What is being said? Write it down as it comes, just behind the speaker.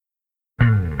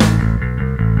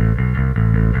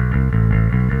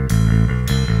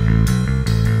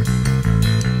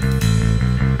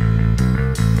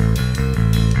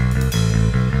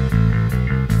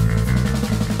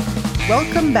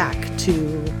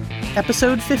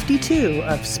episode 52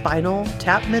 of Spinal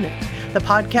Tap Minute, the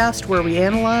podcast where we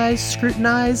analyze,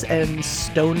 scrutinize, and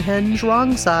Stonehenge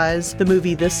wrong size the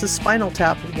movie This Is Spinal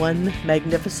Tap one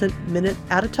magnificent minute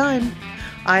at a time.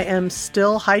 I am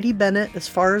still Heidi Bennett as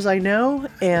far as I know,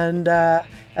 and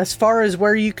as far as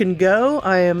where you can go,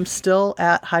 I am still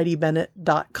at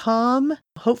HeidiBennett.com.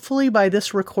 Hopefully by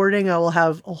this recording, I will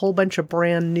have a whole bunch of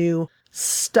brand new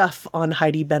stuff on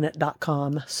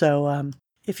HeidiBennett.com. So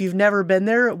if you've never been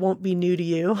there, it won't be new to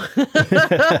you,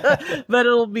 but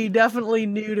it'll be definitely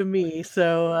new to me.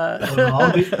 So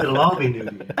it'll all be new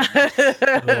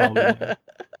to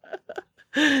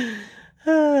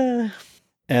you.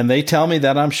 And they tell me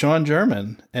that I'm Sean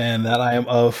German and that I am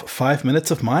of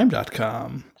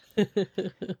 5minutesofmime.com.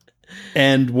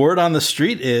 And word on the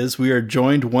street is we are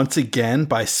joined once again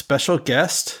by special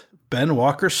guest Ben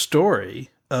Walker Story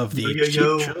of the Cheap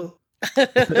Chill.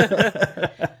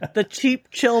 The Cheap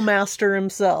Chill Master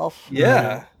himself.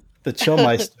 Yeah, the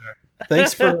Chillmeister.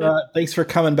 Thanks for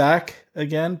coming back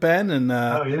again, Ben, and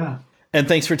and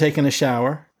thanks for taking a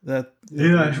shower. It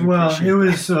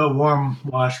was a warm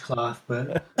washcloth,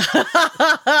 but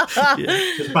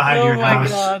just behind your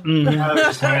house. God. Mm-hmm.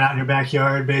 Just hanging out in your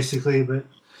backyard, basically. But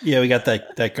yeah, we got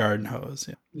that garden hose.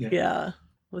 Yeah,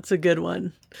 that's a good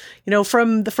one. You know,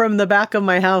 from the back of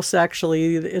my house,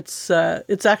 actually, it's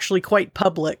actually quite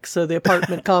public. So the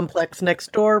apartment complex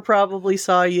next door probably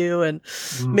saw you, and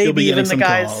maybe even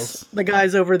the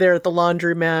guys over there at the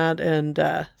laundromat, and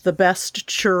the best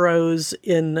churros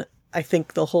in, I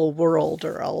think, the whole world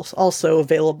are also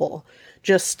available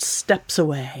just steps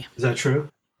away. Is that true?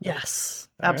 Yes,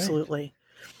 absolutely. Right.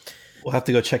 We'll have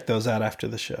to go check those out after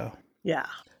the show. Yeah.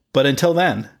 But until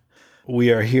then,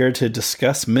 we are here to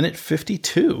discuss minute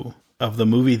 52 of the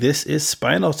movie This Is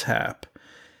Spinal Tap.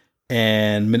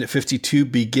 And minute 52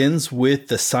 begins with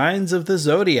the signs of the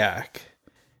zodiac.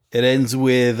 It ends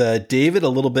with David a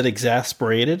little bit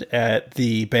exasperated at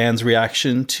the band's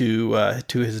reaction to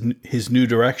his new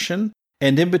direction.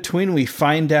 And in between, we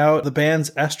find out the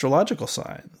band's astrological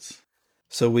signs.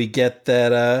 So we get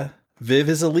that Viv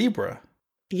is a Libra.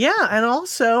 Yeah, and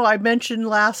also I mentioned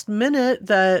last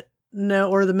minute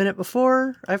or the minute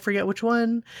before, I forget which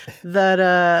one,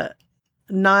 that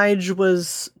Nige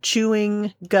was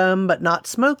chewing gum but not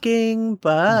smoking,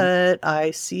 but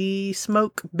I see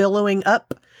smoke billowing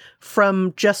up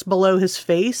from just below his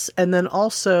face, and then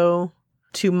also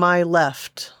to my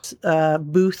left,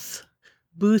 Booth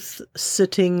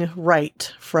sitting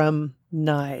right from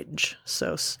Nige.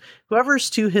 So whoever's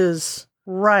to his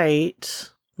right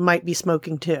might be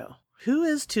smoking too. Who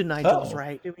is to Nigel's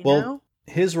right? Do we know?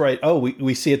 His right. Oh,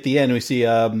 we see at the end. We see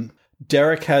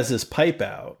Derek has his pipe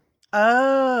out.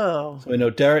 Oh, so we know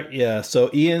Derek. Yeah.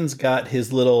 So Ian's got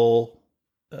his little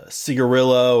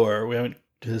cigarillo, or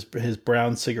his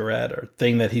brown cigarette or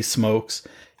thing that he smokes,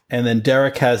 and then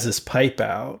Derek has his pipe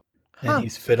out, and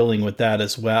he's fiddling with that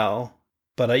as well.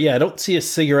 But I don't see a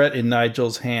cigarette in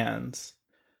Nigel's hands.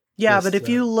 Yeah, but if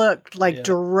you look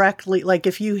directly, like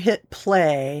if you hit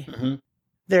play,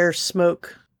 there's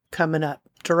smoke coming up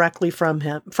directly from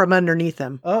underneath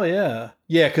him. Oh yeah,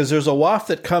 because there's a waft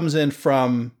that comes in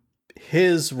from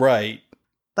his right.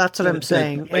 That's what I'm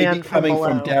saying. Maybe coming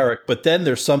from Derek, but then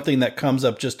there's something that comes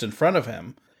up just in front of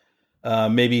him.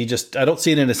 Maybe I don't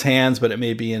see it in his hands, but it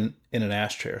may be in an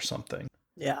ashtray or something.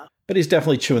 Yeah. But he's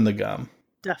definitely chewing the gum.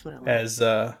 Definitely.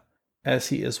 As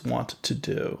he is wont to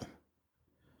do.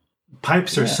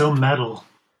 Pipes are so metal.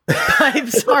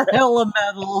 Pipes are hella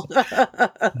metal.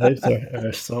 Pipes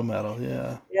are so metal,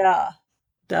 yeah. Yeah,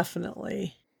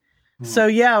 definitely. So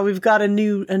we've got a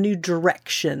new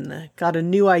direction, got a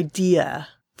new idea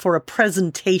for a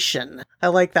presentation. I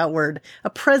like that word. A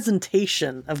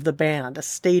presentation of the band, a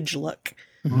stage look.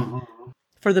 Mm-hmm.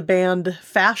 For the band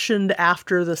fashioned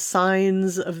after the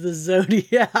signs of the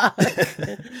zodiac.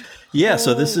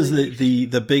 So this is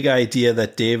the big idea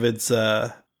that David's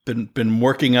been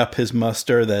working up his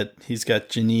muster, that he's got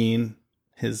Janine,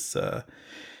 his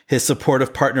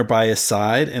supportive partner, by his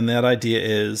side, and that idea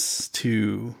is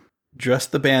to dress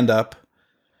the band up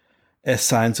as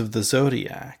signs of the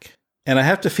zodiac. And I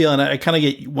have to feel, and I kind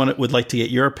of would like to get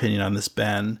your opinion on this,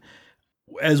 Ben.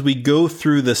 As we go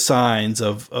through the signs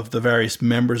of the various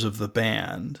members of the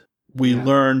band, we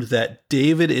learned that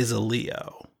David is a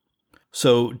Leo.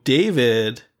 So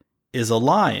David is a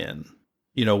lion,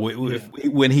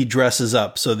 when he dresses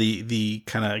up. So the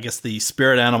kind of, I guess, the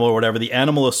spirit animal or whatever, the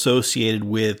animal associated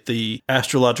with the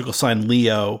astrological sign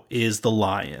Leo is the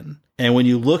lion. And when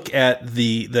you look at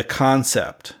the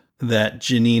concept that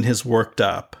Janine has worked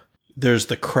up, there's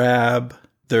the crab,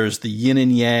 there's the yin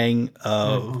and yang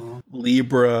of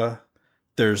Libra,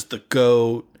 there's the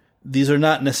goat, these are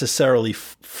not necessarily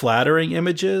flattering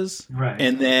images. Right.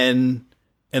 And then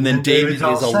David David's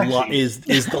all is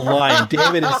the line.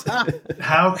 David is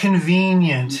how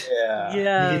convenient. Yeah.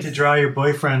 Yeah. You get to draw your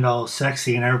boyfriend all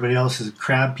sexy and everybody else is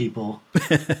crab people.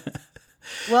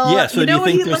 Well, yeah, so do you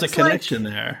think there's a looks connection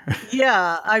there?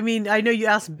 Yeah, I mean, I know you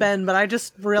asked Ben, but I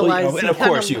just realized and of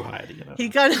course you, Heidi. He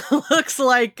kind of looks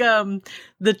like the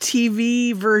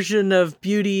TV version of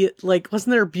Beauty, like,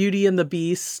 wasn't there Beauty and the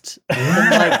Beast?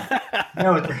 Yeah,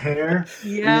 with the hair.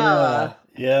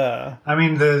 Yeah. I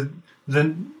mean,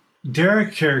 the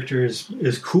Derek character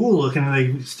is cool looking.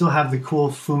 They still have the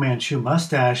cool Fu Manchu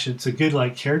mustache. It's a good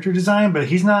like character design, but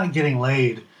he's not getting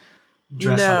laid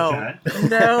dressed like that.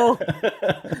 No.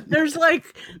 There's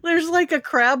like a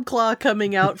crab claw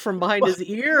coming out from behind his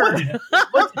ear.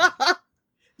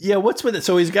 Yeah, what's with it?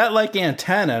 So he's got like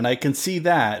antenna, and I can see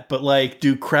that. But like,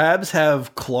 do crabs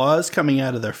have claws coming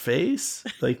out of their face?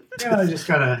 Like, I just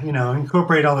gotta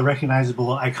incorporate all the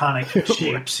recognizable iconic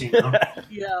shapes.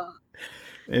 Yeah.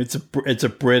 It's a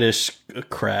British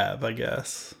crab, I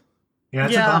guess. Yeah,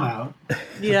 it's a bum out.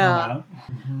 Yeah.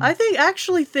 I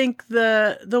actually think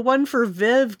the one for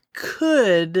Viv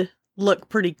could look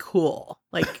pretty cool.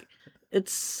 Like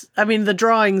the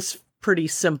drawing's pretty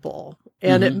simple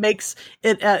and it makes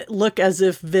it look as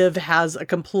if Viv has a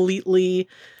completely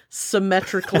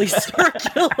symmetrically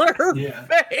circular face.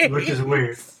 Which is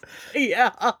weird.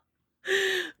 Yeah.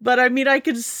 But I mean, I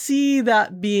could see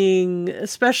that being,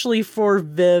 especially for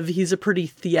Viv, he's a pretty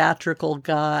theatrical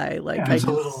guy. Like, I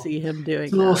can see him doing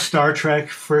it's a little Star Trek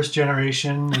First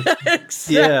Generation.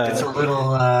 Exactly. Yeah. It's a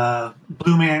little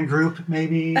Blue Man Group,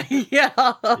 maybe.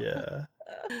 Yeah. Yeah.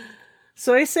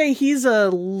 So I say he's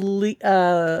what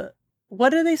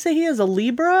do they say he is? A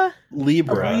Libra?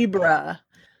 Libra. A Libra.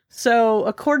 So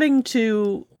according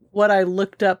to what I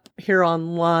looked up here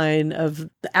online of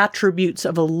the attributes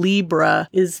of a Libra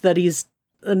is that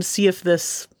and see if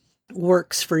this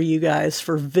works for you guys,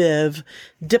 for Viv: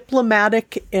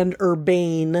 diplomatic and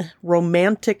urbane,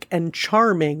 romantic and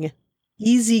charming,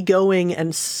 easygoing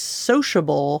and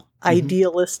sociable,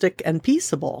 idealistic and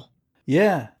peaceable.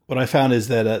 Yeah. What I found is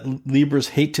that Libras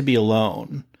hate to be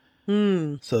alone.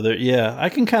 So I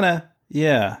can kind of,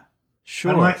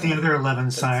 sure. Unlike the other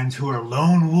 11 signs who are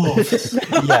lone wolves.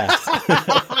 Yes.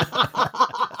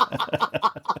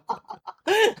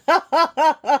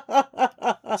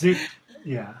 See,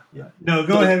 yeah. No,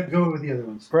 go ahead. Go with the other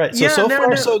ones. Right. So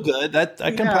far so good. That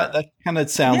kind of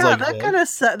sounds like that kind of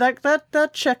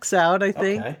that checks out. I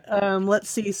think. Okay. Let's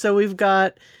see. So we've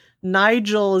got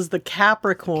Nigel is the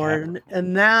Capricorn,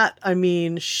 and that, I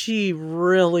mean, she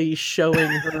really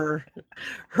showing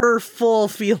her full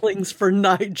feelings for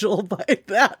Nigel by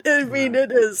that. I mean,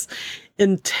 it is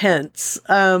intense.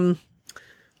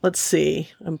 Let's see.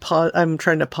 I'm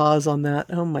trying to pause on that.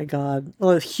 Oh my God.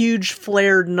 Well, huge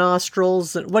flared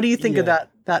nostrils. What do you think of that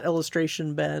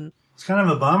illustration, Ben? It's kind of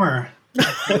a bummer.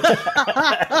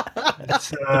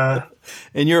 It's,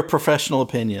 in your professional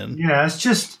opinion. Yeah, it's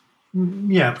just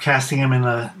casting him in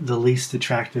the least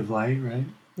attractive light, right?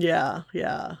 Yeah.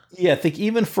 I think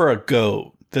even for a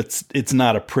goat, it's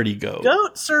not a pretty goat.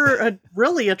 Goats are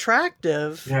really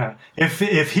attractive. Yeah.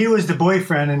 If he was the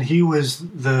boyfriend and he was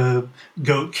the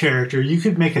goat character, you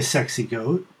could make a sexy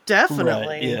goat.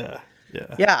 Definitely. Right.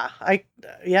 Yeah. I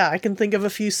can think of a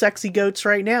few sexy goats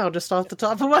right now, just off the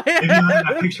top of my head. Maybe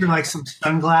I picture like some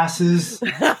sunglasses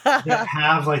that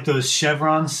have like those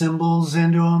chevron symbols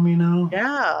into them,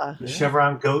 Yeah. The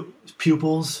chevron goat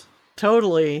pupils.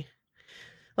 Totally.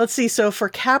 Let's see. So for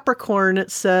Capricorn,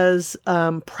 it says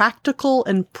practical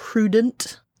and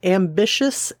prudent,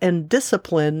 ambitious and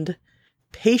disciplined,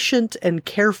 patient and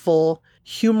careful,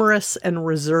 humorous and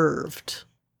reserved.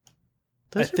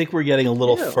 I think we're getting a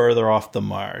little further off the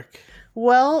mark.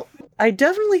 Well, I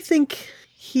definitely think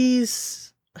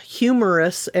he's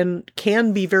humorous and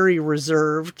can be very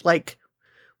reserved. Like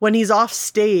when he's off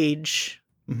stage,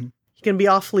 he can be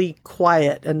awfully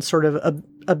quiet and sort of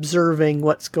observing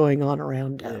what's going on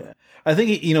around him. Yeah. I think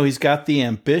he's got the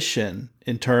ambition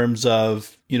in terms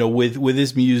of with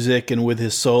his music and with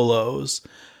his solos.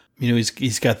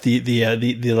 He's got the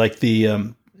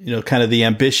kind of the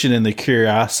ambition and the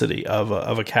curiosity of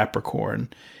a Capricorn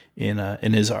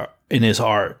in his art.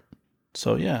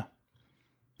 So yeah,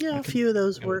 a few of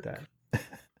those work.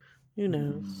 Who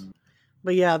knows?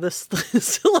 But yeah, this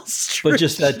illustration. But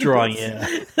just that drawing,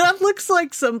 that looks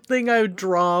like something I would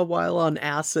draw while on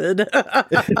acid.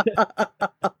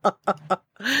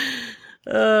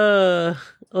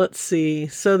 Let's see.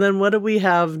 So then, what do we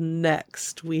have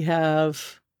next? We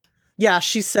have. Yeah,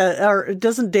 she said, or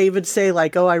doesn't David say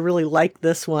like, "Oh, I really like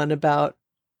this one about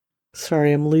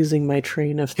Sorry, I'm losing my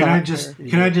train of thought.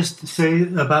 Can I just say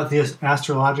about the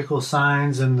astrological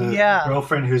signs and the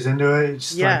girlfriend who's into it?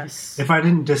 It's just like, if I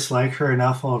didn't dislike her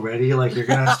enough already, like you're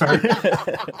gonna start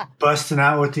busting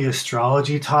out with the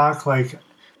astrology talk. Like,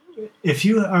 if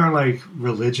you are like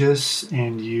religious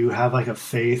and you have like a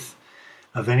faith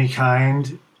of any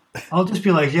kind, I'll just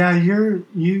be like, yeah, you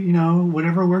know,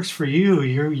 whatever works for you.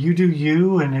 You do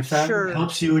you, and if that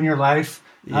helps you in your life,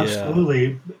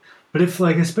 absolutely. But if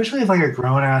like, especially if like a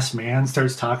grown ass man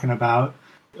starts talking about,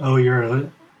 oh, you're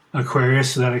an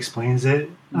Aquarius, so that explains it.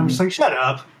 I'm just like, shut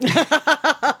up.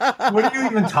 What are you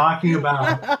even talking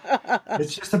about?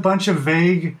 It's just a bunch of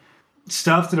vague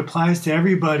stuff that applies to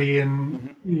everybody,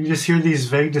 and you just hear these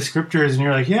vague descriptors, and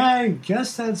you're like, yeah, I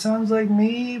guess that sounds like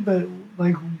me, but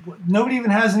like nobody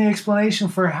even has any explanation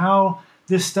for how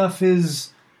this stuff is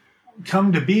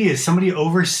come to be. Is somebody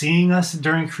overseeing us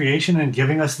during creation and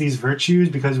giving us these virtues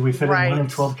because we fit in one of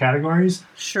 12 categories?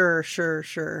 Sure.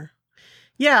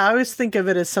 Yeah, I always think of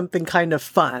it as something kind of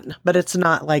fun, but it's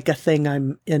not like a thing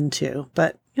I'm into.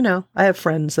 But, you know, I have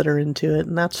friends that are into it,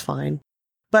 and that's fine.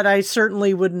 But I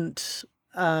certainly wouldn't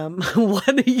want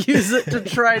to use it to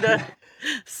try to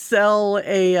sell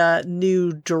a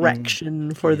new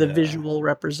direction for the visual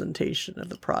representation of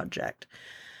the project.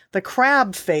 The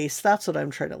crab face, that's what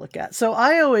I'm trying to look at. So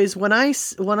I always, when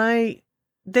I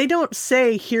they don't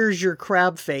say, here's your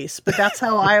crab face, but that's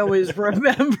how I always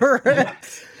remember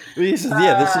it. This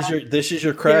is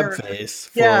your crab face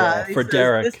for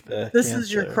Derek. This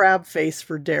is your crab face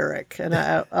for Derek. And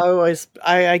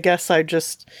I guess I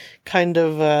just kind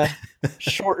of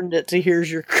shortened it to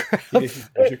here's your crab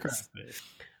face.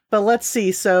 But let's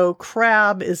see. So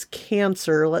crab is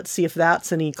Cancer. Let's see if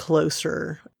that's any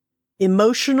closer.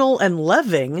 Emotional and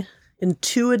loving,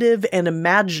 intuitive and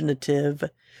imaginative,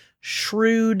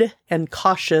 shrewd and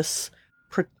cautious,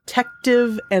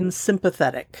 protective and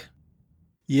sympathetic.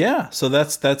 Yeah, so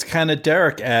that's kind of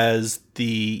Derek as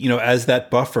as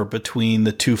that buffer between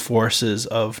the two forces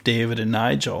of David and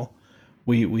Nigel.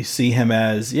 We see him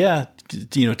as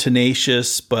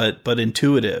tenacious but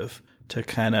intuitive to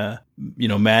kind of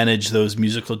manage those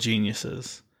musical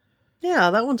geniuses.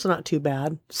 Yeah, that one's not too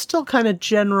bad. Still kind of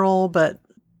general, but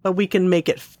we can make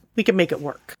it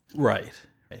work. Right.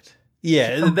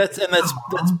 Yeah, that's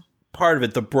part of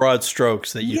it, the broad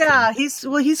strokes that you can...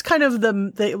 he's kind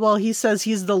of he says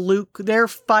he's the they're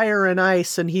fire and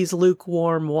ice and he's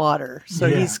lukewarm water. So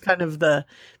he's kind of the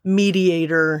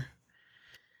mediator.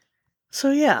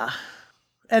 So yeah.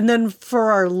 And then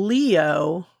for our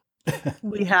Leo,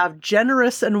 we have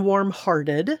generous and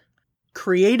warm-hearted,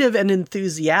 creative and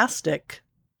enthusiastic,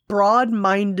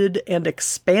 broad-minded and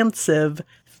expansive,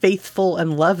 faithful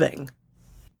and loving.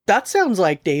 That sounds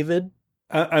like David.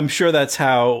 I'm sure that's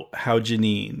how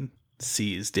Janine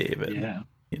sees David. Yeah.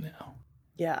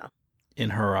 Yeah. In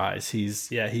her eyes, he's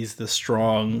the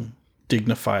strong,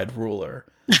 dignified ruler.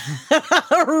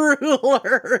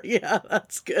 Ruler. Yeah,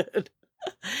 that's good.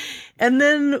 And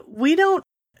then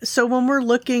so when we're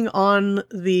looking on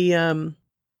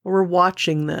we're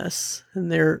watching this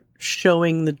and they're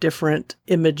showing the different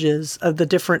images of the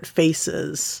different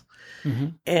faces. Mm-hmm.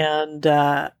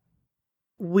 And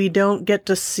we don't get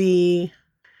to see,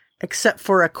 except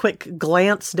for a quick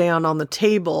glance down on the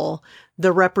table,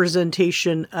 the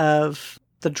representation of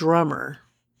the drummer.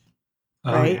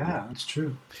 Right? Oh, yeah, that's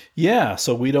true. Yeah,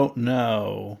 so we don't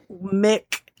know.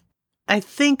 Mick, I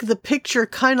think the picture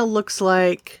kind of looks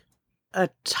like a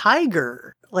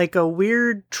tiger, like a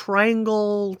weird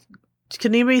triangle.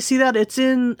 Can anybody see that?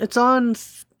 It's on,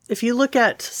 if you look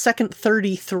at second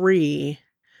 33,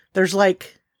 there's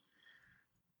like,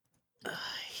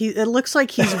 it looks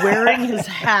like he's wearing his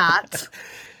hat.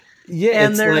 Yeah,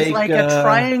 and there's like a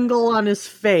triangle on his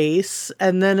face,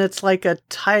 and then it's like a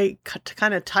kind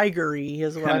of tigery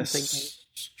is what I'm thinking.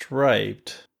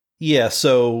 Striped. Yeah,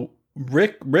 so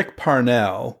Rick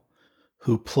Parnell,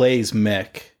 who plays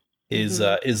Mick, is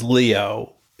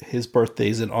Leo. His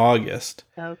birthday's in August.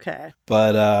 Okay.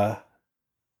 But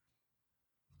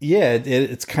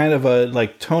it's kind of a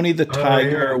like Tony the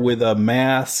Tiger with a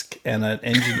mask and an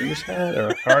engineer's hat or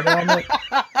a heart helmet.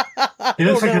 He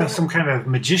looks like some kind of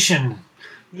magician.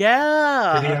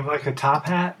 Yeah. Did he have like a top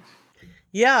hat?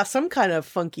 Yeah, some kind of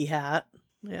funky hat.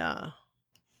 Yeah.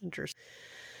 Interesting.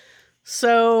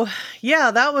 So,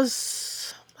 yeah, that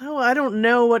was... Oh, I don't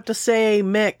know what to say,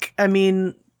 Mick. I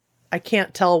mean, I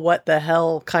can't tell what the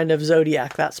hell kind of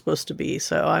zodiac that's supposed to be,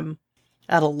 so I'm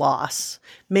at a loss.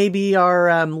 Maybe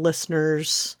our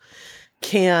listeners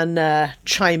can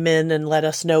chime in and let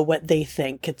us know what they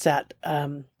think. It's at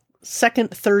second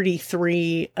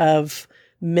 33 of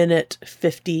minute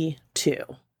 52.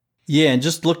 Yeah, and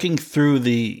just looking through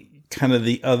the kind of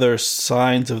the other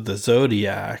signs of the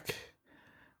zodiac,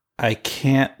 I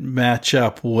can't match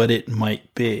up what it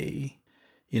might be.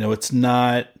 It's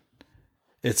not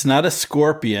a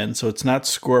Scorpion, so it's not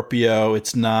Scorpio,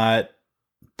 it's not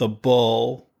the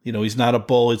bull. He's not a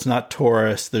bull, it's not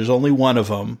Taurus. There's only one of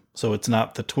them, so it's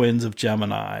not the twins of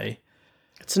Gemini.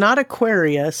 It's not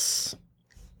Aquarius,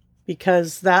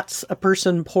 because that's a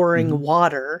person pouring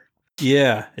water.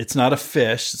 Yeah, it's not a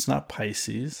fish. It's not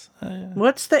Pisces.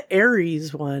 What's the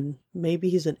Aries one? Maybe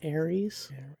he's an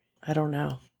Aries? I don't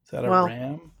know. Is that a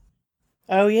ram?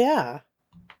 Oh, yeah.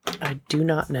 I do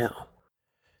not know.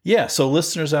 Yeah, so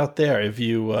listeners out there, if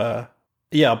you... I'll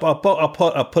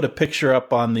put a picture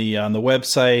up on the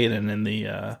website and in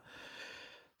the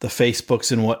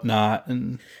Facebooks and whatnot.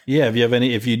 And yeah, if you have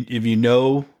any... If you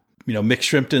know Mick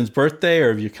Shrimpton's birthday,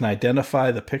 or if you can identify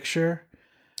the picture...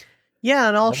 Yeah,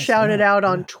 and I'll shout it out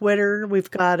on Twitter.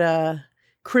 We've got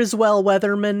Criswell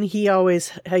Weatherman. He always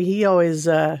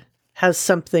has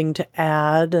something to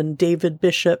add. And David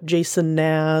Bishop, Jason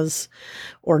Naz,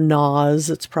 or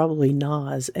Nas. It's probably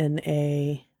Nas,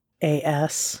 N-A-A-S.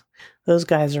 Those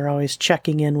guys are always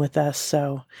checking in with us.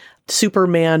 So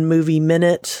Superman Movie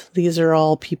Minute. These are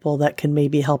all people that can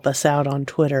maybe help us out on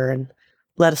Twitter and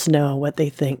let us know what they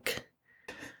think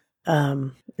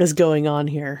is going on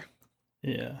here.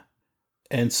 Yeah.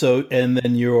 And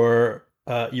then your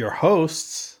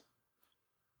hosts,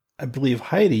 I believe,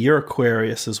 Heidi, you're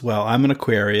Aquarius as well. I'm an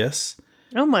Aquarius.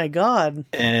 Oh my God.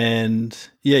 And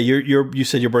yeah, you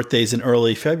said your birthday's in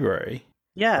early February.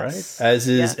 Yes. Right? As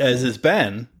is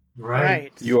Ben.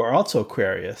 Right. You are also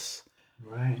Aquarius.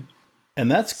 Right. And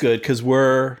that's good because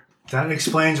that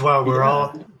explains why we're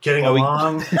all getting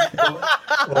along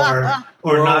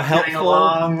or not getting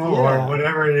along or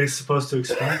whatever it is supposed to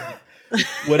explain.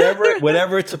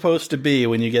 whatever it's supposed to be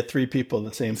when you get three people of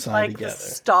the same sign together. The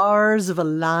stars have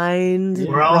aligned and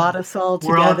brought us all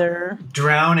together. All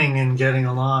drowning and getting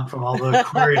along from all the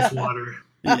Aquarius water.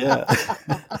 Yeah.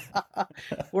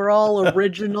 We're all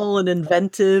original and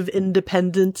inventive,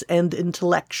 independent and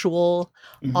intellectual,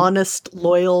 honest,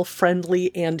 loyal,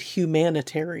 friendly, and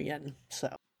humanitarian.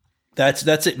 So that's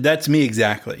it. That's me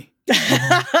exactly.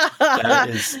 That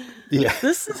is. Yeah.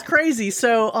 This is crazy.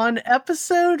 So on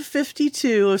episode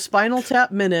 52 of Spinal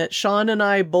Tap Minute, Sean and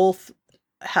I both,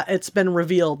 it's been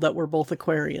revealed that we're both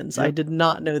Aquarians. Yep. I did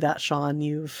not know that, Sean.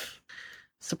 You've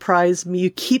surprised me. You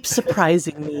keep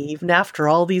surprising me even after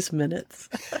all these minutes.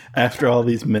 After all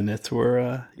these minutes,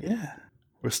 we're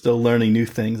still learning new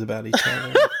things about each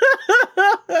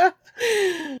other.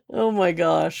 Oh my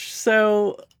gosh.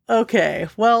 So, okay.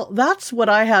 Well, that's what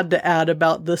I had to add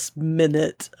about this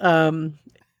minute.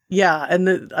 Yeah,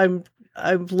 and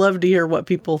I'd love to hear what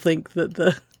people think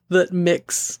that that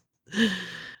Mick's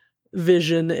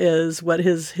vision is, what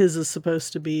his is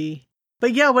supposed to be.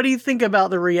 But yeah, what do you think about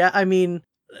the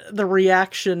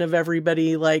reaction of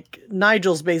everybody? Like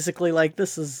Nigel's basically like,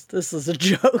 this is a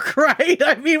joke, right?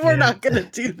 I mean, we're not going to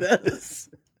do this.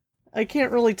 I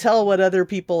can't really tell what other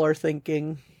people are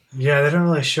thinking. Yeah, they don't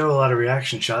really show a lot of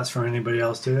reaction shots from anybody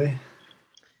else, do they?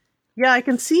 Yeah, I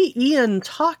can see Ian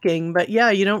talking, but yeah,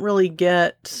 you don't really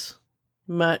get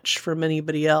much from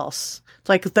anybody else. It's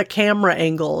like the camera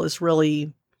angle is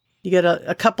really, you get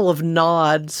a couple of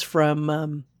nods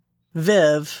from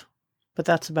Viv, but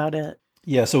that's about it.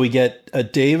 Yeah, so we get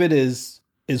David is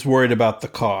worried about the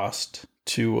cost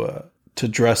to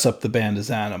dress up the band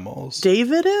as animals.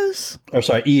 David is? Or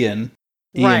sorry, Ian.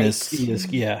 Ian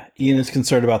right. Ian is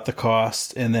concerned about the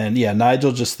cost, and then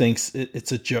Nigel just thinks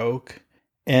it's a joke.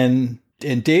 And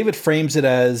David frames it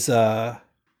as a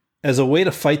way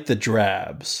to fight the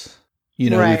drabs.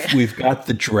 Right. we've got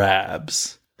the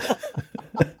drabs,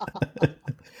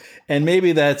 and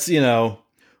maybe that's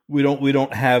we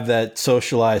don't have that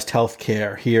socialized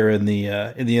healthcare here in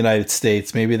the United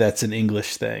States. Maybe that's an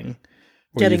English thing.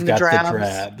 Getting you've got the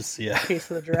drabs. Yeah, a case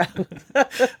of the drabs.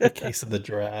 A case of the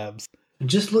drabs.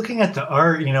 Just looking at the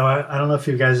art, I don't know if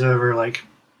you guys have ever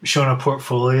shown a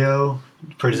portfolio,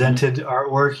 presented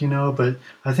artwork, but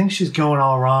I think she's going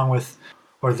all wrong with,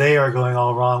 or they are going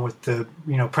all wrong with the,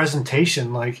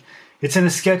 presentation. Like it's in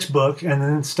a sketchbook and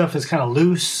then stuff is kind of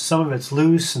loose. Some of it's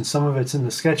loose and some of it's in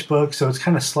the sketchbook. So it's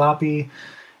kind of sloppy.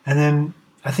 And then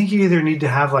I think you either need to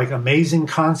have amazing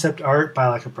concept art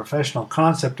by a professional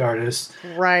concept artist.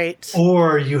 Right.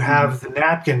 Or you have the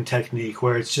napkin technique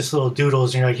where it's just little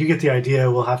doodles and you're you get the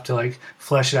idea. We'll have to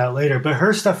flesh it out later. But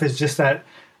her stuff is just that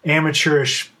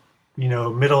amateurish,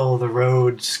 middle of the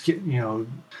road,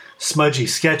 smudgy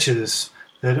sketches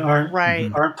that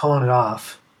aren't pulling it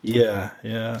off. Yeah,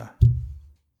 yeah.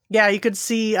 Yeah, you could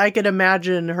see, I could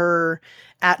imagine her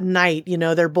at night,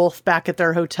 they're both back at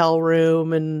their hotel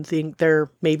room and think they're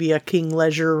maybe a King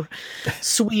Leisure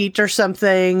suite or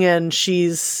something. And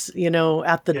she's,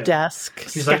 at the desk.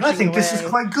 She's like, I think this is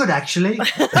quite good, actually.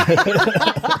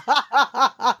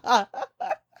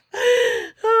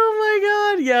 Oh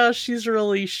my God. Yeah, she's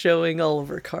really showing all of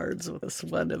her cards with this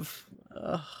one of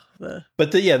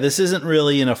But this isn't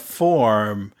really in a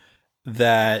form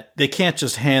that they can't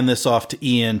just hand this off to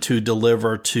Ian to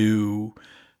deliver to,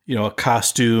 a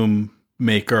costume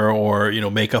maker or,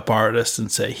 makeup artist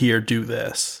and say, here, do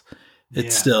this.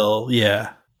 It's still,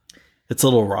 it's a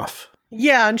little rough.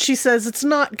 Yeah. And she says it's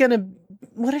not going to,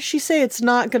 what does she say? It's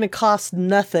not going to cost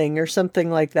nothing or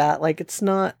something like that. Like it's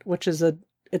not,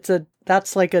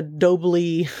 that's like a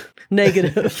doubly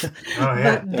negative.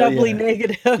 Doubly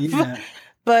negative. Yeah.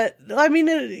 But I mean,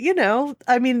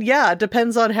 it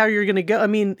depends on how you're going to go. I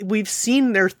mean, we've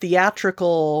seen their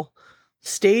theatrical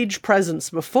stage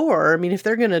presence before. I mean, if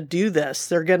they're going to do this,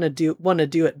 they're going to want to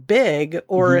do it big,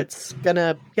 or it's going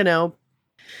to,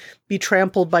 be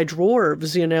trampled by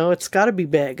dwarves. It's got to be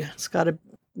big. It's got to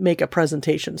make a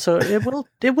presentation. So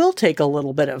it will take a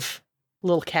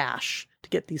little cash to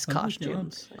get these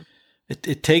costumes.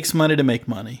 It takes money to make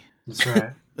money. That's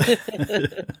right.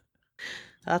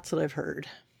 That's what I've heard.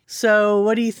 So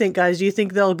what do you think, guys? Do you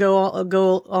think they'll go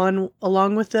on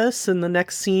along with this, and the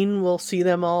next scene we'll see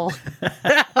them all?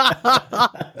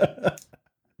 That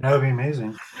would be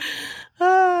amazing.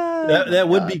 That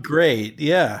would be great.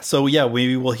 Yeah. So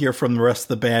maybe we'll hear from the rest of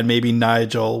the band. Maybe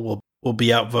Nigel will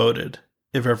be outvoted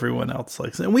if everyone else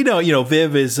likes it. And we know,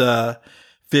 Viv is an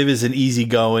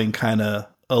easygoing kind of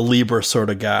a Libra sort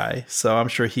of guy. So I'm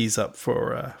sure he's up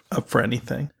for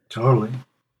anything. Totally.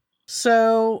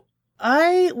 So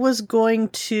I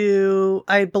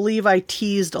believe I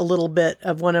teased a little bit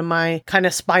of one of my kind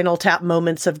of Spinal Tap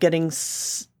moments of getting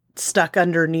stuck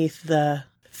underneath the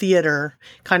theater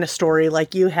kind of story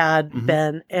like you had,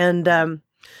 Ben. And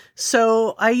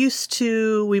so I used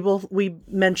to, we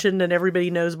mentioned, and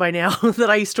everybody knows by now that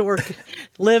I used to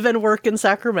live and work in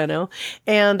Sacramento.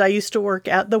 And I used to work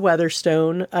at the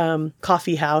Weatherstone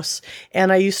Coffee House.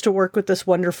 And I used to work with this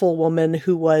wonderful woman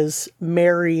who was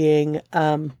marrying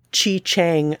Chi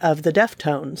Chang of the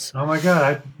Deftones. Oh my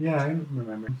God. I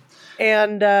remember.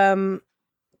 And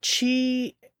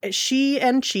she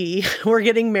and Chi were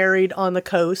getting married on the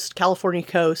coast, California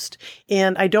coast.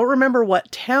 And I don't remember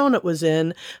what town it was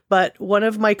in, but one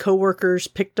of my coworkers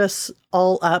picked us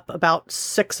all up, about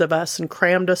 6 of us, and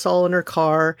crammed us all in her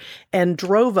car and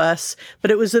drove us.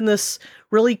 But it was in this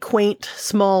really quaint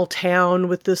small town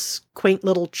with this quaint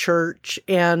little church.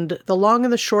 And the long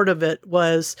and the short of it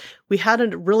was we had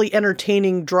a really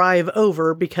entertaining drive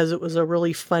over because it was a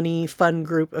really fun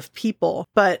group of people.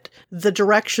 But the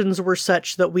directions were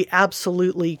such that we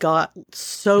absolutely got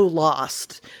so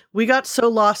lost. We got so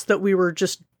lost that we were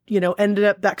just, ended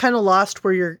up that kind of lost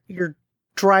where you're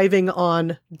driving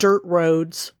on dirt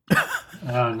roads.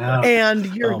 Oh no!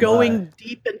 And you're going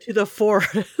deep into the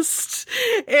forest.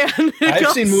 And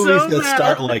I've seen movies that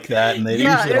start like that, and they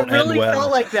usually don't end well. It really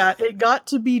felt like that. It got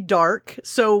to be dark.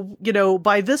 So,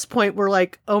 by this point, we're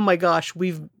like, oh my gosh,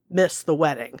 we've missed the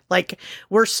wedding. Like,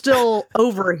 we're still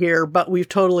over here, but we've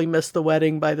totally missed the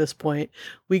wedding by this point.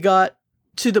 We got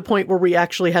to the point where we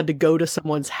actually had to go to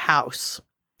someone's house.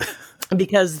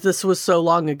 Because this was so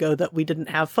long ago that we didn't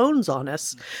have phones on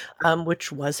us, which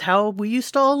was how we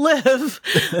used to all live.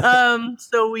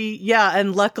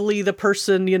 And luckily the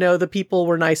person, the people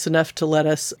were nice enough to let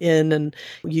us in and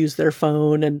use their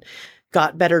phone and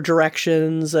got better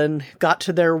directions and got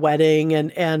to their wedding.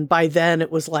 And by then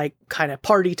it was like kind of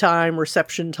party time,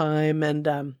 reception time.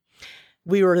 And,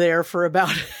 we were there for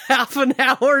about half an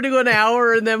hour to an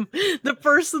hour. And then the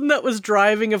person that was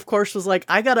driving, of course, was like,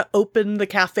 I got to open the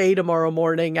cafe tomorrow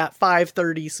morning at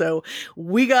 5:30. So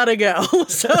we got to go.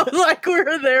 So we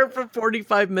were there for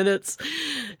 45 minutes,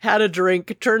 had a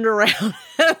drink, turned around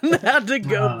and had to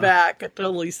go back. It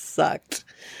totally sucked.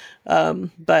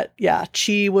 But yeah,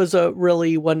 Chi was a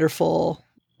really wonderful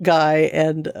guy,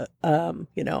 and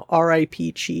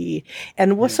R.I.P. Chi.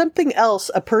 And was something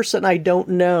else, a person I don't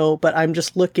know, but I'm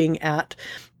just looking at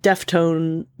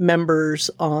Deftone members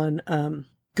on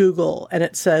Google, and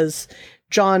it says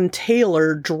John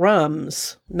Taylor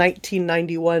drums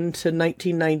 1991 to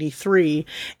 1993,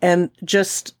 and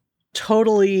just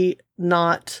totally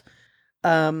not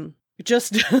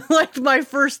just like my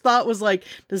first thought was like,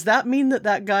 does that mean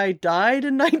that guy died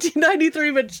in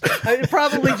 1993? But it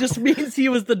probably just means he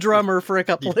was the drummer for a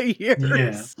couple of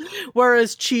years,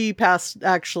 whereas Chi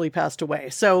actually passed away.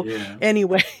 So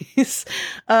anyways,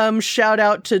 shout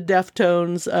out to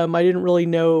Deftones. I didn't really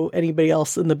know anybody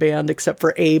else in the band except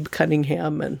for Abe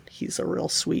Cunningham, and he's a real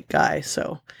sweet guy.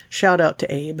 So shout out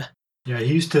to Abe. Yeah, Chi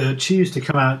used to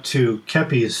come out to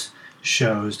Kepi's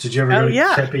shows. Did you ever go to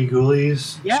Kepi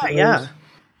Ghoulies? Yeah,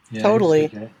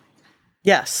 totally.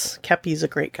 Yes, Kepi's a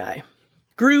great guy.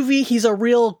 Groovy, he's a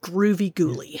real groovy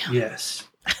ghoulie. Yes.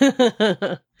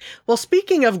 Well,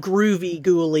 speaking of groovy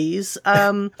ghoulies,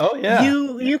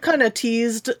 you kind of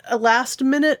teased last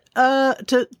minute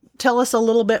to tell us a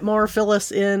little bit more, fill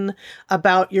us in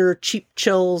about your Cheap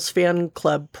Chills fan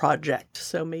club project.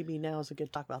 So maybe now is a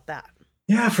good talk about that.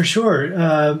 Yeah, for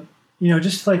sure.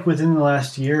 Just like within the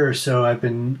last year or so, I've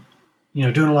been,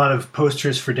 doing a lot of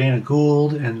posters for Dana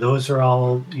Gould, and those are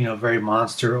all, very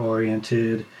monster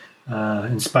oriented,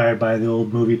 inspired by the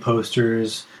old movie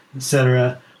posters,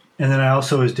 etc. And then I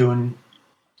also was doing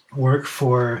work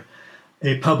for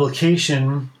a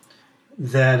publication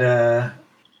that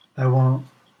I won't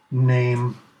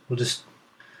name. We'll just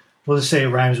say it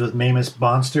rhymes with Mamus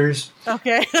Bonsters.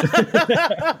 Okay.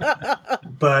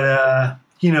 But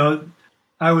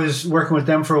I was working with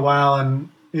them for a while, and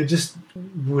it just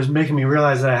was making me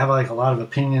realize that I have like a lot of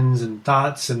opinions and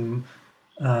thoughts and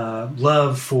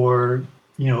love for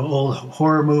old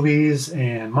horror movies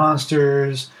and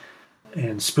monsters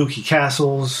and spooky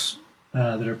castles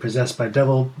that are possessed by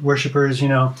devil worshippers,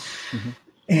 and all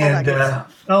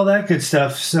that good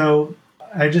stuff. So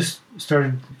I just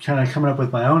started kind of coming up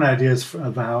with my own ideas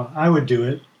of how I would do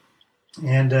it,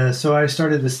 and so I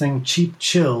started this thing, Cheap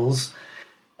Chills.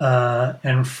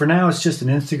 And for now, it's just an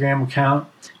Instagram account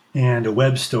and a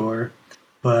web store.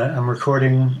 But I'm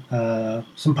recording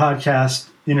some podcast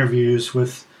interviews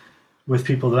with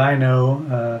people that I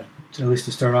know. At least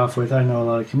to start off with, I know a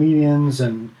lot of comedians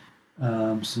and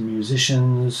some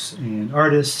musicians and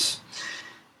artists.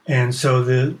 And so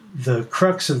the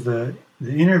crux of the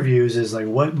interviews is like,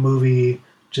 what movie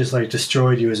just like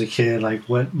destroyed you as a kid? Like,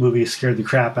 what movie scared the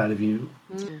crap out of you?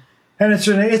 Mm. And it's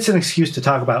an excuse to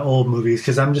talk about old movies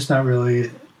because I'm just not really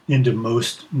into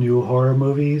most new horror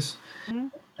movies.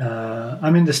 Mm-hmm.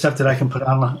 I'm into stuff that I can put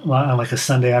on like a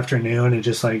Sunday afternoon and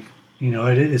just like,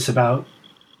 it's about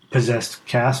possessed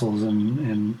castles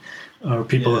and or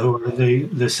people who are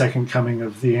the second coming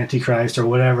of the Antichrist or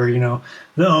whatever,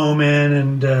 The Omen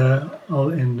and all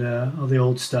the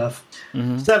old stuff,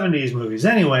 70s movies.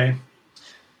 Anyway,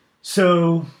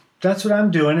 so that's what I'm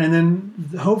doing, and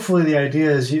then hopefully the idea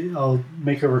is I'll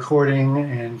make a recording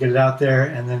and get it out there,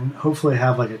 and then hopefully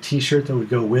have like a T-shirt that would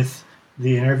go with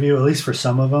the interview, at least for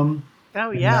some of them. Oh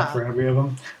yeah, not for every of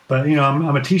them. But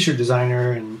I'm a T-shirt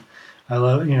designer, and I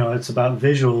love it's about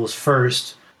visuals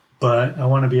first, but I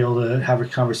want to be able to have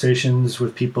conversations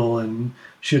with people and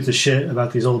shoot the shit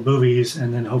about these old movies,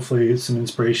 and then hopefully some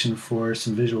inspiration for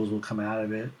some visuals will come out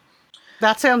of it.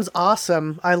 That sounds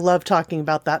awesome. I love talking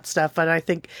about that stuff. And I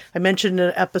think I mentioned in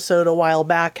an episode a while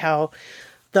back how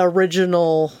the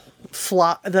original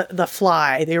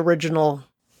the original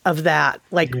of that,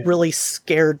 really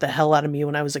scared the hell out of me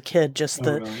when I was a kid. Just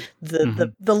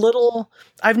the little,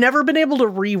 I've never been able to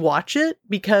rewatch it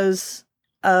because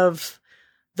of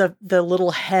the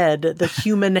little head, the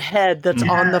human head that's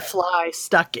on the fly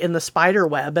stuck in the spider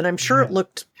web. And I'm sure it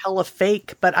looked hella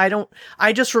fake, but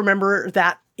I just remember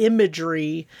that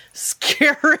imagery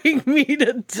scaring me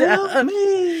to death. Help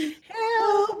me!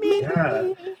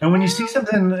 Yeah. And when you see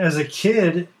something as a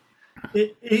kid,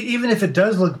 even if it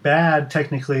does look bad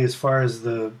technically as far as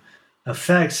the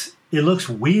effects, it looks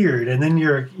weird. And then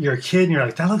you're a kid and you're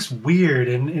like, that looks weird.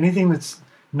 And anything that's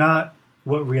not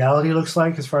what reality looks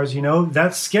like as far as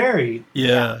that's scary.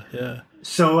 Yeah.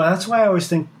 So that's why I always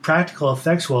think practical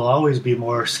effects will always be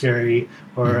more scary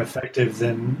or effective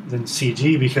than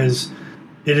CG, because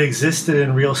it existed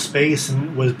in real space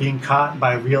and was being caught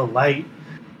by real light,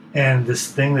 and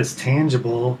this thing that's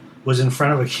tangible was in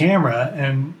front of a camera,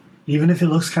 and even if it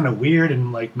looks kind of weird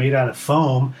and like made out of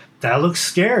foam, that looks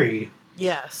scary.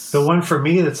 Yes. The one for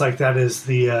me that's like that is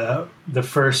the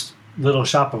first Little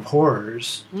Shop of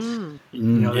Horrors.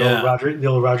 The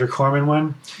old Roger Corman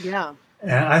one. Yeah.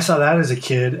 And I saw that as a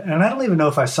kid, and I don't even know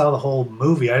if I saw the whole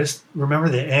movie. I just remember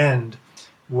the end,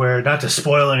 where, not to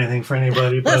spoil anything for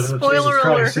anybody, but spoiler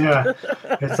alert.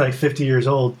 It's like 50 years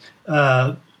old.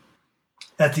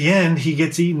 At the end, he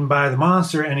gets eaten by the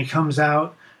monster, and he comes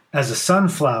out as a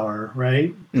sunflower,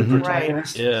 right? The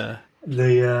protagonist. Right. Yeah.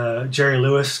 The Jerry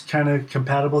Lewis kind of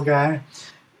compatible guy.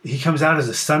 he comes out as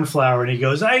a sunflower and he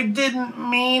goes, "I didn't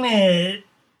mean it."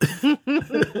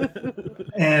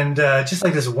 And just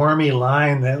like this wormy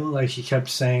line that like he kept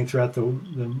saying throughout the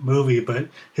movie, but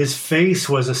his face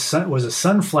was a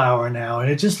sunflower now, and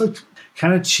it just looked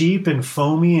kind of cheap and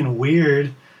foamy and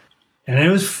weird, and it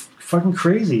was fucking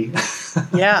crazy.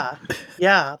 Yeah,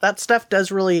 that stuff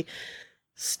does really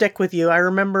stick with you. I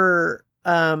remember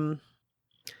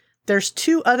there's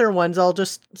two other ones. I'll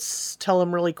just tell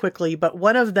them really quickly. But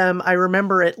one of them, I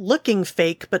remember it looking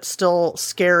fake, but still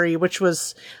scary, which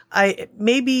was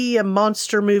maybe a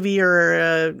monster movie or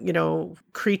a,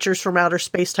 creatures from outer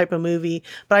space type of movie.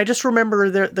 But I just remember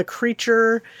the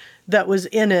creature that was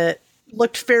in it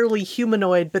looked fairly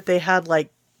humanoid, but they had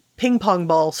like ping pong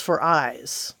balls for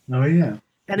eyes. Oh, yeah.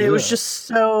 And it was just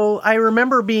so, I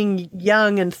remember being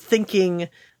young and thinking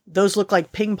those look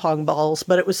like ping pong balls,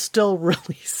 but it was still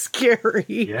really scary.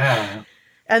 Yeah.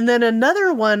 And then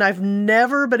another one I've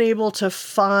never been able to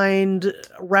find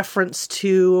reference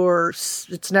to, or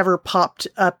it's never popped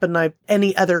up in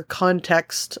any other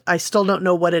context. I still don't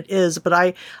know what it is, but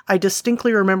I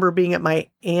distinctly remember being at my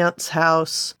aunt's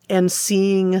house and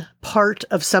seeing part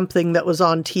of something that was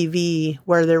on TV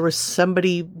where there was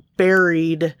somebody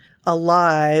buried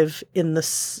alive in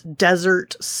the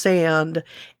desert sand,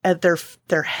 and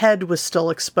their head was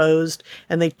still exposed,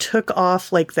 and they took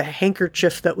off like the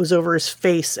handkerchief that was over his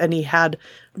face, and he had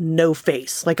no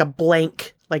face, like a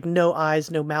blank, like no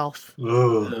eyes, no mouth.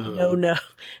 Ooh. No.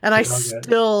 And I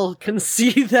still can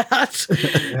see that.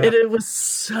 Yeah. It was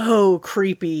so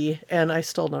creepy, and I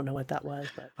still don't know what that was.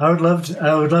 But I would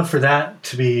love for that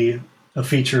to be a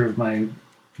feature of my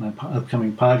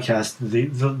upcoming podcast,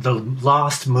 the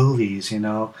lost movies,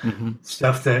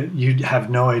 stuff that you have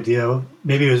no idea.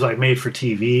 Maybe it was like made for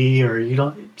TV, or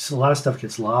just a lot of stuff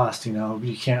gets lost,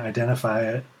 you can't identify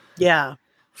it. Yeah.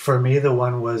 For me, the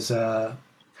one was, the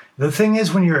thing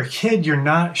is, when you're a kid, you're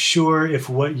not sure if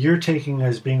what you're taking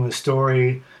as being the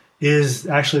story is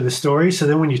actually the story. So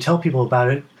then when you tell people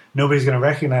about it, nobody's going to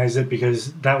recognize it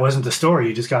because that wasn't the story.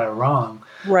 You just got it wrong.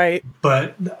 Right.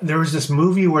 But there was this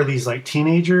movie where these like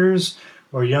teenagers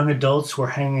or young adults were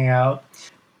hanging out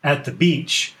at the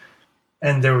beach,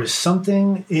 and there was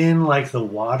something in like the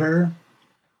water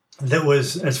that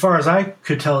was, as far as I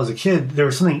could tell as a kid, there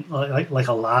was something like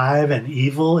alive and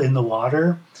evil in the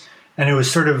water. And it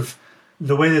was sort of,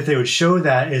 the way that they would show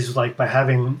that is like by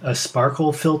having a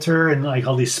sparkle filter and like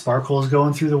all these sparkles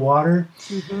going through the water.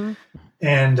 Mm-hmm.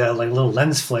 And like little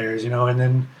lens flares, and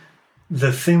then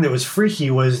the thing that was freaky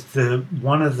was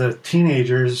one of the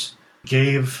teenagers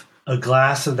gave a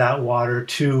glass of that water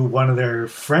to one of their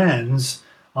friends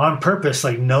on purpose,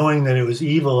 like knowing that it was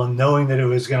evil and knowing that it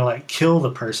was going to like kill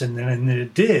the person, and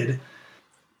it did.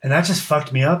 And that just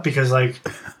fucked me up because like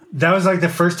that was like the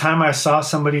first time I saw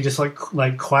somebody just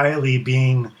like quietly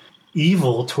being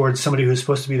evil towards somebody who was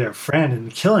supposed to be their friend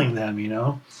and killing them,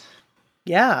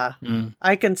 Yeah.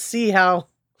 I can see how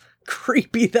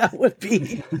creepy that would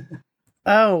be.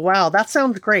 Oh, wow. That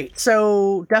sounds great.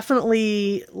 So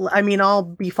definitely, I'll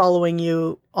be following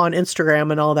you on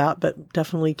Instagram and all that, but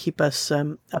definitely keep us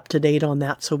up to date on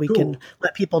that so we can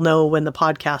let people know when the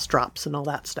podcast drops and all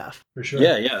that stuff. For sure.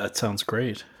 Yeah, that sounds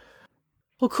great.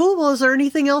 Well, cool. Well, is there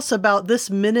anything else about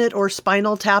this minute or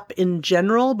Spinal Tap in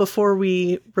general before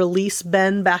we release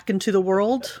Ben back into the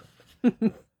world?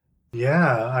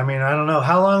 Yeah. I don't know.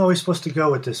 How long are we supposed to go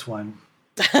with this one?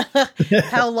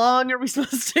 How long are we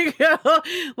supposed to go?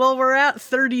 Well, we're at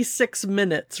 36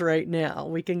 minutes right now.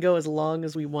 We can go as long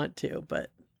as we want to,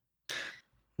 but...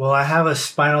 Well, I have a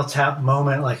Spinal Tap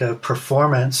moment, like a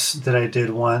performance that I did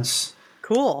once.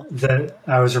 Cool. That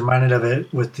I was reminded of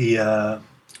it with the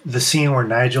scene where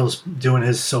Nigel's doing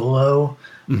his solo,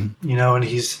 and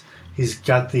he's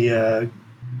got the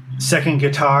second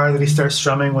guitar that he starts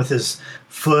strumming with his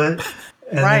foot,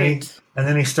 and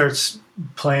then he starts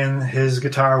playing his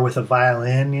guitar with a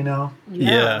violin,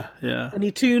 Yeah. And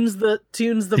he tunes the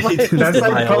violin. That's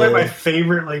like probably my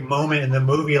favorite like moment in the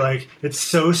movie. Like it's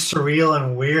so surreal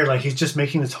and weird. Like he's just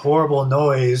making this horrible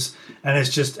noise and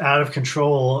it's just out of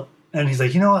control. And he's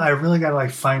like, I really gotta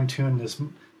like fine tune this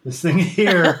thing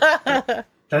here.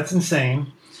 That's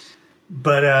insane.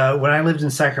 But when I lived in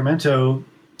Sacramento,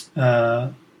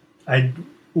 I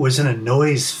was in a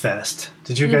noise fest.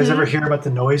 Did you guys ever hear about the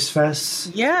noise fests?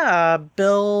 Yeah,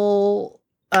 Bill.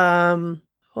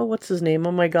 What's his name?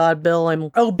 Oh my God,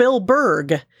 Bill. Bill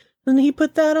Berg. Didn't he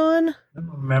put that on? I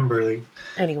don't remember.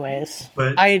 Anyways,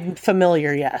 but I'm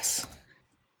familiar. Yes.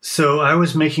 So I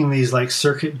was making these like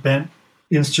circuit bent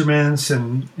instruments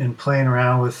and playing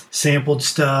around with sampled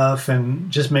stuff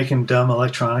and just making dumb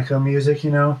electronica music,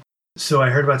 So I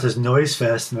heard about this Noise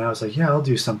Fest, and I was like, yeah, I'll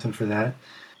do something for that.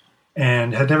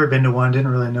 And had never been to one,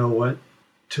 didn't really know what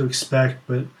to expect,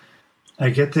 but I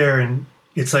get there and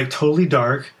it's like totally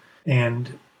dark,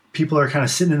 and people are kind of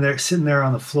sitting there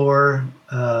on the floor,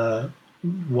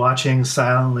 watching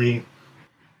silently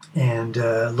and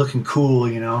looking cool,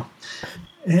 you know.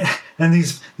 And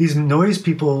these noise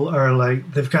people are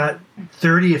like, they've got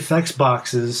 30 effects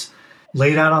boxes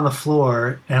laid out on the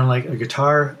floor and like a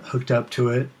guitar hooked up to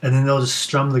it, and then they'll just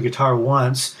strum the guitar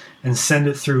once and send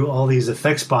it through all these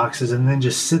effects boxes and then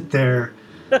just sit there.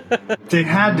 They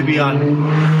had to be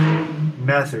on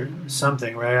meth or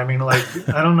something, right? I mean, like,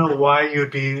 I don't know why you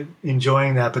would be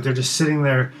enjoying that, but they're just sitting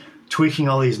there tweaking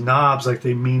all these knobs like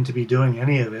they mean to be doing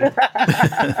any of it.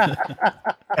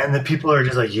 And the people are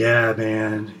just like, yeah,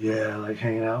 man, yeah, like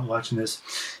hanging out and watching this.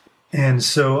 And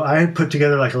so I put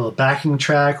together like a little backing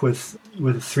track with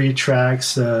 3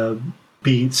 tracks,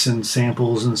 beats and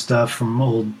samples and stuff from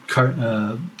old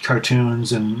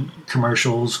cartoons and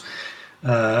commercials.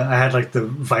 I had like the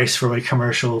Viceroy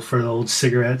commercial for the old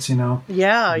cigarettes, you know?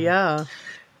 Yeah, yeah.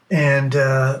 And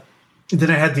then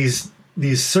I had these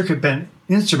circuit bent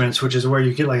instruments, which is where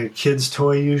you get like a kid's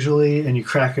toy usually, and you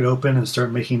crack it open and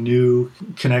start making new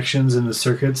connections in the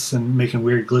circuits and making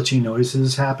weird glitchy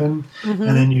noises happen. Mm-hmm.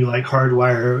 And then you like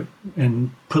hardwire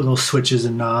and put little switches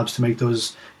and knobs to make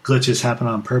those glitches happen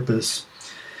on purpose.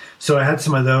 So I had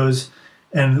some of those,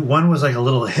 and one was like a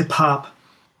little hip hop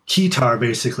keytar,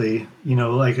 basically, you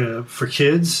know, like for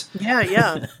kids. Yeah,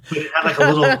 yeah. But it had like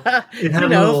a little. It had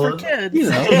for kids. You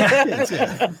know,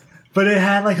 yeah. But it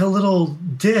had like a little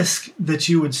disc that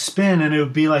you would spin, and it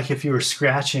would be like if you were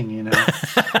scratching, you know.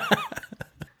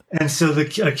 And so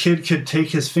a kid could take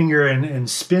his finger and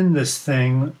spin this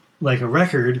thing like a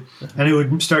record, and it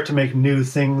would start to make new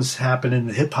things happen in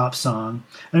the hip hop song.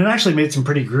 And it actually made some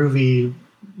pretty groovy,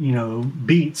 you know,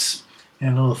 beats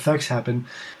and little effects happen.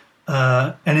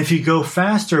 And if you go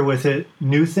faster with it,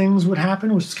 new things would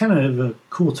happen, which is kind of a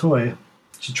cool toy. I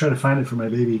should try to find it for my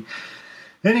baby.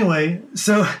 Anyway,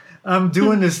 so I'm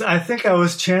doing this. I think I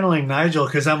was channeling Nigel,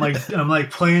 because I'm like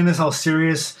playing this all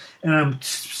serious, and I'm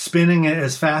spinning it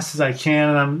as fast as I can,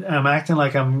 and I'm acting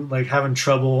like I'm like having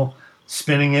trouble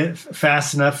spinning it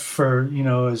fast enough for, you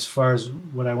know, as far as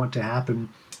what I want to happen.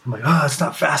 I'm like, oh, it's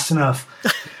not fast enough.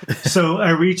 So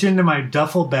I reach into my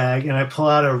duffel bag and I pull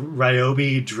out a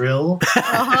Ryobi drill.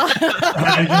 Uh-huh. And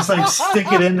I just like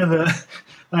stick it into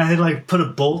I had like put a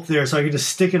bolt there so I could just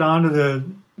stick it onto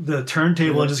the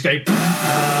turntable and just go.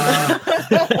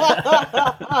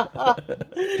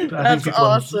 That's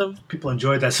awesome. People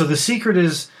enjoyed that. So the secret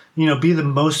is, you know, be the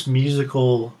most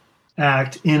musical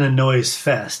act in a noise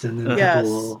fest, and then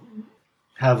people will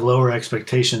have lower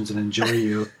expectations and enjoy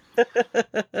you.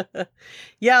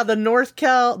 Yeah, the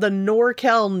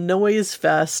NorCal Noise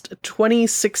Fest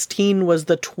 2016 was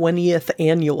the 20th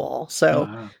annual.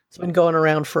 So it's been going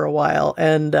around for a while.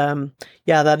 And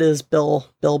that is Bill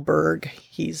Berg.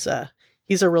 He's a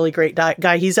really great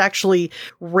guy. He's actually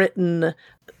written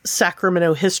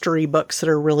Sacramento history books that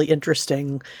are really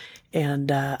interesting.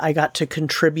 And I got to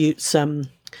contribute some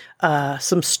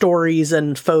stories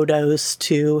and photos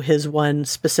to his one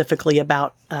specifically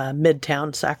about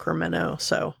Midtown Sacramento.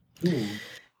 So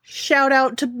shout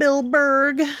out to Bill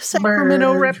Berg,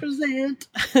 Sacramento represent.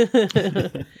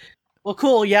 Well,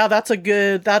 cool. Yeah, that's a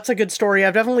good story.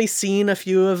 I've definitely seen a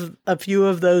few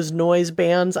of those noise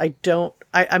bands.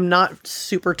 I'm not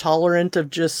super tolerant of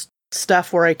just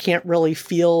stuff where I can't really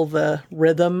feel the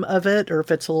rhythm of it, or if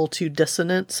it's a little too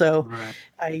dissonant. So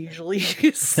I usually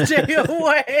stay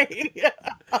away.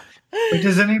 But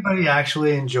does anybody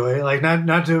actually enjoy it? Like,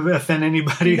 not to offend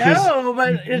anybody no,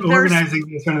 but organizing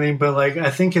this kind of thing, but like, I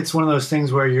think it's one of those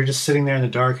things where you're just sitting there in the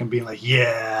dark and being like,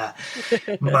 yeah,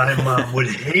 my mom would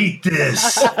hate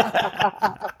this.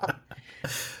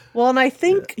 Well, and I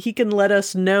think he can let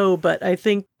us know, but I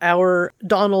think our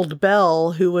Donald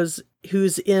Bell, who's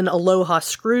in Aloha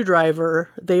Screwdriver,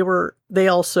 they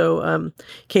also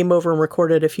came over and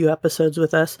recorded a few episodes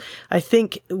with us. I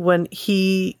think when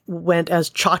he went as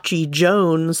Chachi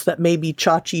Jones, that maybe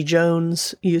Chachi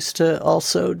Jones used to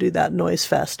also do that Noise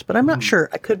Fest, but I'm not sure.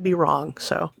 I could be wrong.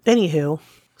 So anywho,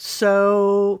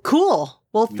 so cool.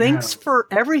 Well, thanks for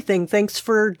everything. Thanks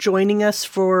for joining us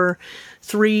for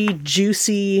 3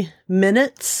 juicy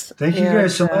minutes. Thank you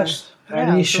guys so much.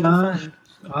 Heidi, Sean. Really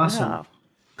awesome. Yeah.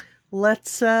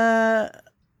 Let's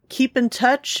keep in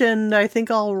touch, and I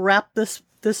think I'll wrap this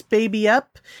baby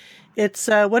up. It's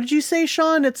what did you say,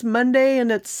 Sean? It's Monday,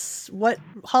 and it's what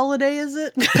holiday is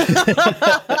it?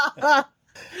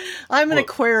 I'm an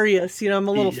Aquarius, I'm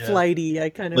a little flighty. I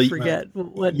kind of forget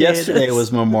what day yesterday it is.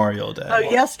 was Memorial Day. Oh,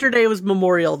 yesterday was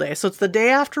Memorial Day. So it's the day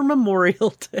after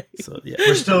Memorial Day. So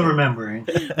we're still remembering.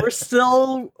 We're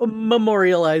still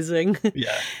memorializing.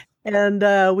 Yeah.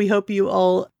 And we hope you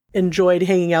all enjoyed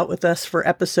hanging out with us for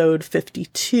episode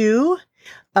 52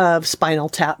 of Spinal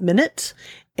Tap Minute.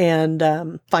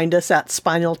 And find us at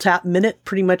Spinal Tap Minute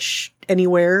pretty much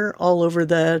anywhere all over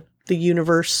the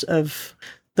universe of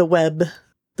the web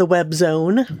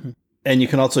zone. Mm-hmm. And you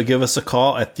can also give us a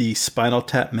call at the Spinal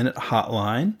Tap Minute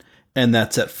hotline, and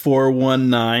that's at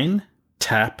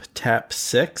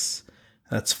 419-TAP-TAP-6.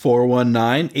 That's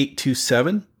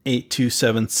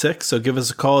 419-827-8276. So give us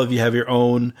a call if you have your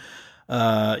own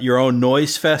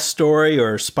Noise Fest story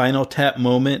or Spinal Tap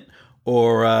moment,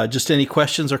 or just any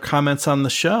questions or comments on the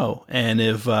show. And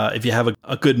if you have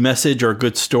a good message or a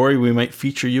good story, we might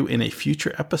feature you in a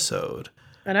future episode.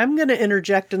 And I'm going to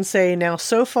interject and say now,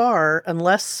 so far,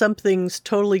 unless something's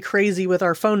totally crazy with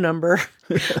our phone number,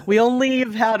 we only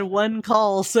have had one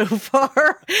call so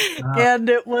far, and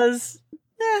it was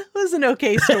an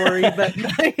okay story, but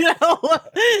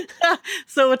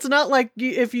so it's not like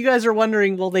if you guys are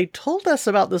wondering, well, they told us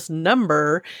about this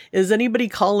number. Is anybody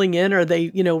calling in? Are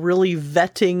they, really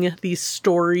vetting these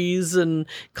stories and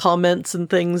comments and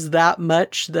things that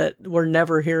much that we're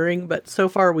never hearing? But so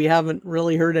far we haven't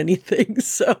really heard anything.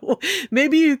 So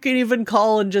maybe you can even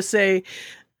call and just say,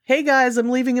 hey guys, I'm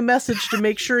leaving a message to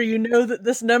make sure you know that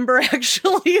this number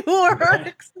actually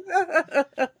works.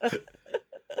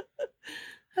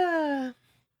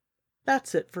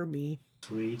 That's it for me.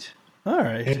 Sweet. All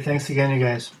right. Hey, thanks again, you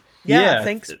guys. Yeah,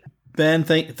 thanks. Ben,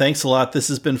 thanks a lot. This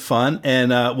has been fun. And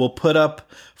we'll put up,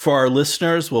 for our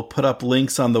listeners, we'll put up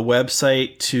links on the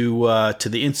website to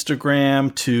the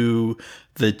Instagram, to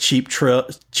the Cheap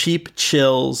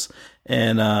Chills,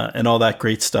 and all that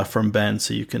great stuff from Ben.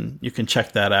 So you can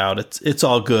check that out. It's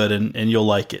all good, and you'll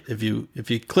like it. If you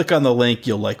click on the link,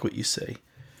 you'll like what you see.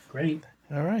 Great.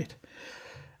 All right.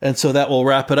 And so that will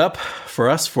wrap it up for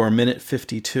us for minute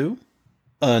 52.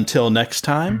 Until next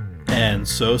time, and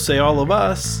so say all of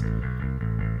us,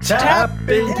 tap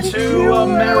into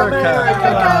America!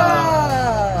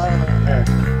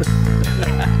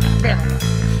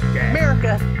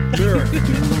 America!